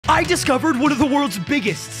I discovered one of the world's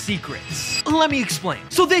biggest secrets. Let me explain.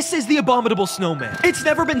 So this is the abominable snowman. It's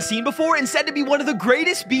never been seen before and said to be one of the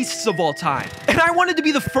greatest beasts of all time. And I wanted to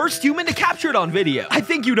be the first human to capture it on video. I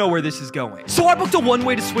think you know where this is going. So I booked a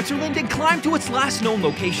one-way to Switzerland and climbed to its last known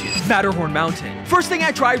location, Matterhorn Mountain. First thing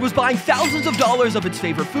I tried was buying thousands of dollars of its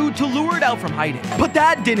favorite food to lure it out from hiding. But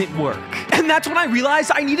that didn't work. And that's when I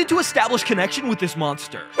realized I needed to establish connection with this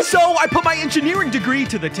monster. So I put my engineering degree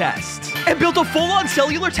to the test and built a full-on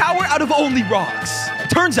cellular tower out of only rocks.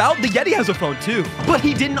 Turns out the Yeti has a phone too, but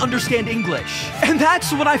he didn't understand English. And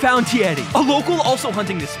that's when I found Yeti, a local also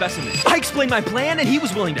hunting this specimen. I explained my plan and he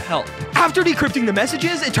was willing to help. After decrypting the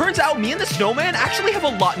messages, it turns out me and the snowman actually have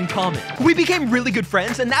a lot in common. We became really good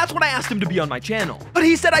friends and that's when I asked him to be on my channel. But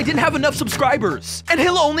he said I didn't have enough subscribers, and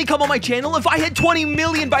he'll only come on my channel if I hit 20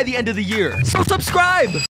 million by the end of the year. So subscribe!